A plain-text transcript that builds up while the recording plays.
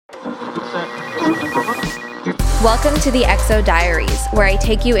Welcome to the XO Diaries, where I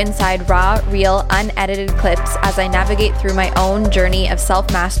take you inside raw, real, unedited clips as I navigate through my own journey of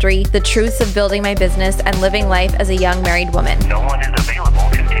self-mastery, the truths of building my business, and living life as a young married woman. No one is available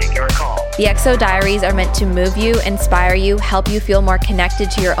to take your call. The XO Diaries are meant to move you, inspire you, help you feel more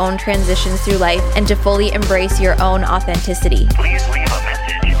connected to your own transitions through life, and to fully embrace your own authenticity. Please leave a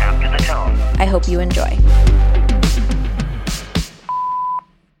message after the tone. I hope you enjoy.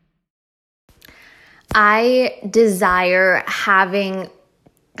 I desire having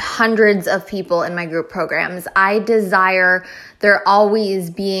hundreds of people in my group programs. I desire there always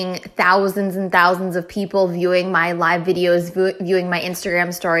being thousands and thousands of people viewing my live videos, viewing my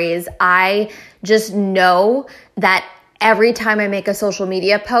Instagram stories. I just know that every time I make a social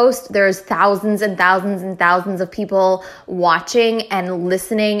media post, there's thousands and thousands and thousands of people watching and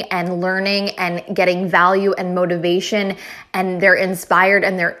listening and learning and getting value and motivation, and they're inspired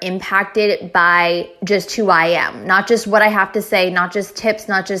and they're impacted by just who I am. Not just what I have to say, not just tips,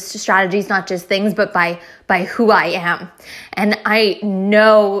 not just strategies, not just things, but by who I am. And I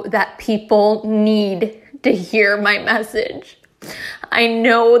know that people need to hear my message. I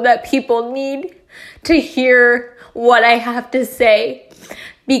know that people need to hear what I have to say,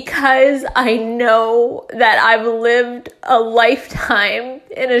 because I know that I've lived a lifetime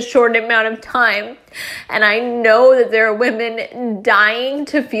in a short amount of time. And I know that there are women dying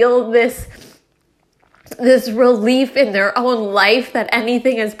to feel this relief in their own life that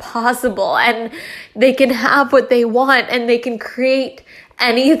anything is possible and they can have what they want and they can create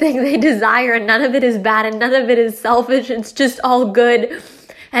anything they desire, and none of it is bad and none of it is selfish. It's just all good.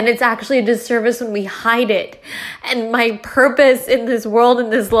 And it's actually a disservice when we hide it. And my purpose in this world, in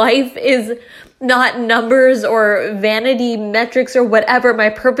this life, is not numbers or vanity metrics or whatever. My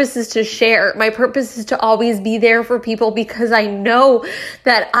purpose is to share. My purpose is to always be there for people, because I know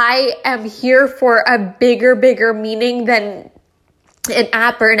that I am here for a bigger meaning than an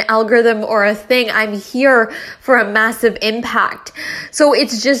app or an algorithm or a thing. I'm here for a massive impact. So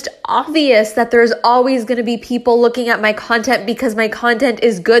it's just obvious that there's always going to be people looking at my content because my content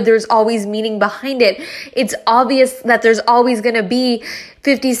is good. There's always meaning behind it. It's obvious that there's always going to be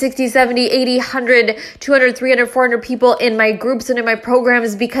 50, 60, 70, 80, 100, 200, 300, 400 people in my groups and in my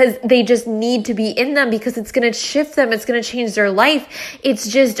programs, because they just need to be in them, because it's going to shift them. It's going to change their life. It's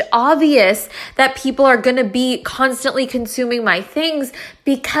just obvious that people are going to be constantly consuming my things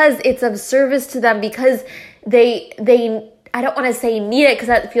because it's of service to them, because they I don't want to say need it because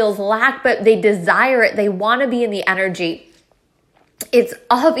that feels lack, but they desire it. They want to be in the energy. It's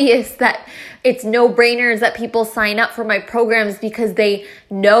obvious that it's no-brainers that people sign up for my programs because they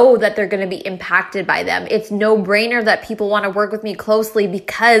know that they're going to be impacted by them. It's no-brainer that people want to work with me closely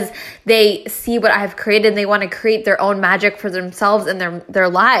because they see what I've created and they want to create their own magic for themselves and their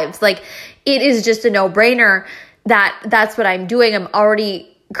lives. Like, it is just a no-brainer that that's what I'm doing. I'm already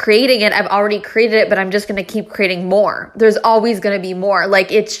creating it. I've already created it, but I'm just going to keep creating more. There's always going to be more.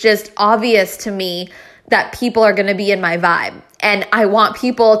 Like, it's just obvious to me that people are going to be in my vibe. And I want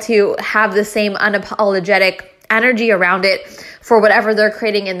people to have the same unapologetic energy around it for whatever they're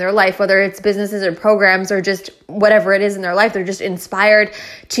creating in their life, whether it's businesses or programs or just whatever it is in their life. They're just inspired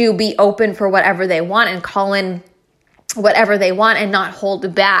to be open for whatever they want and call in whatever they want and not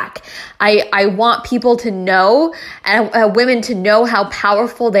hold back. I want people to know, and women to know how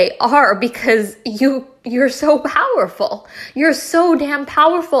powerful they are, because you're so powerful. You're so damn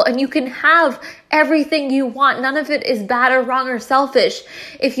powerful, and you can have everything you want. None of it is bad or wrong or selfish.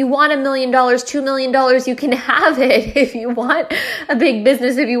 If you want $1 million, $2 million, you can have it. If you want a big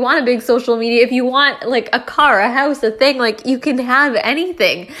business, if you want a big social media, if you want like a car, a house, a thing, like, you can have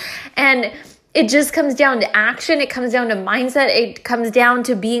anything. And it just comes down to action. It comes down to mindset. It comes down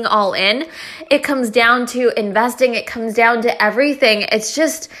to being all in. It comes down to investing. It comes down to everything. It's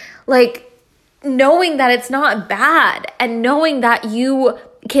just like knowing that it's not bad and knowing that you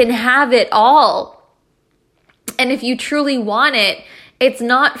can have it all. And if you truly want it, it's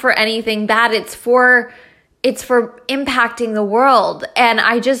not for anything bad. It's for impacting the world. And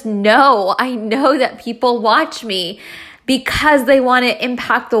I know that people watch me because they want to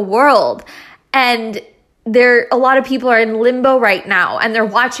impact the world. And a lot of people are in limbo right now, and they're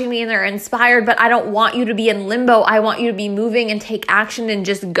watching me and they're inspired, but I don't want you to be in limbo. I want you to be moving and take action and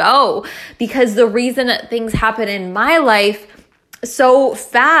just go, because the reason that things happen in my life so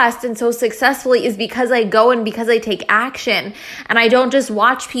fast and so successfully is because I go and because I take action. And I don't just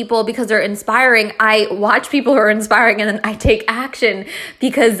watch people because they're inspiring. I watch people who are inspiring and then I take action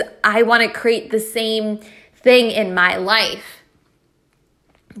because I want to create the same thing in my life.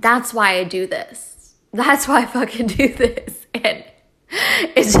 That's why I do this. That's why I fucking do this. And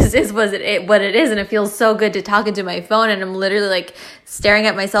It just is what it is, and it feels so good to talk into my phone, and I'm literally like staring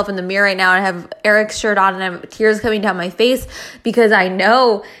at myself in the mirror right now, and I have Eric's shirt on, and I have tears coming down my face because I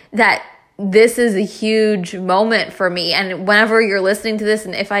know that this is a huge moment for me. And whenever you're listening to this,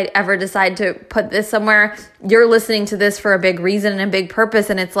 and if I ever decide to put this somewhere, you're listening to this for a big reason and a big purpose,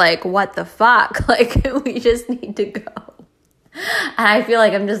 and it's like, what the fuck? Like, we just need to go. And I feel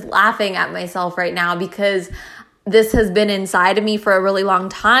like I'm just laughing at myself right now because this has been inside of me for a really long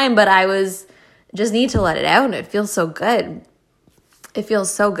time, but just need to let it out, and it feels so good. It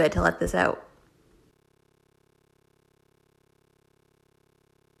feels so good to let this out.